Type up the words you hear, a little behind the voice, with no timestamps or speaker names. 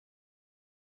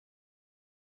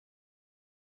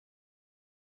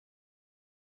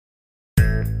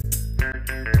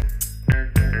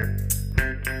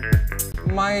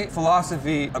My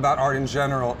philosophy about art in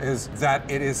general is that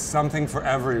it is something for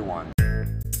everyone.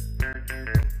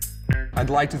 I'd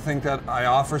like to think that I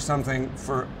offer something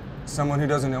for someone who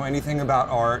doesn't know anything about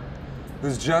art,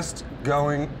 who's just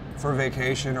going for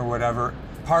vacation or whatever,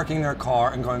 parking their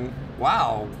car and going,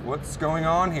 wow, what's going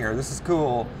on here? This is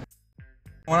cool.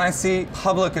 When I see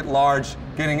public at large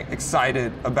getting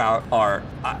excited about art,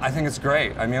 I think it's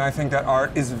great. I mean, I think that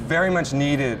art is very much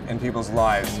needed in people's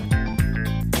lives.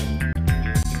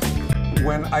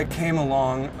 When I came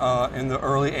along in the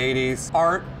early 80s,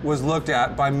 art was looked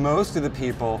at by most of the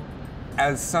people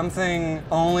as something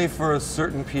only for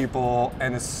certain people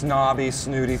and a snobby,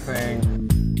 snooty thing.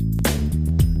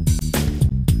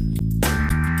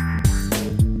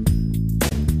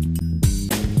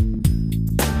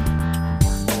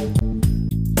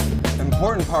 An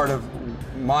important part of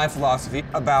my philosophy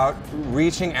about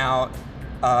reaching out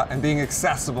and being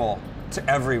accessible to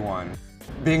everyone.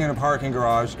 Being in a parking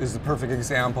garage is the perfect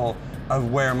example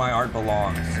of where my art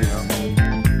belongs, you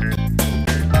know?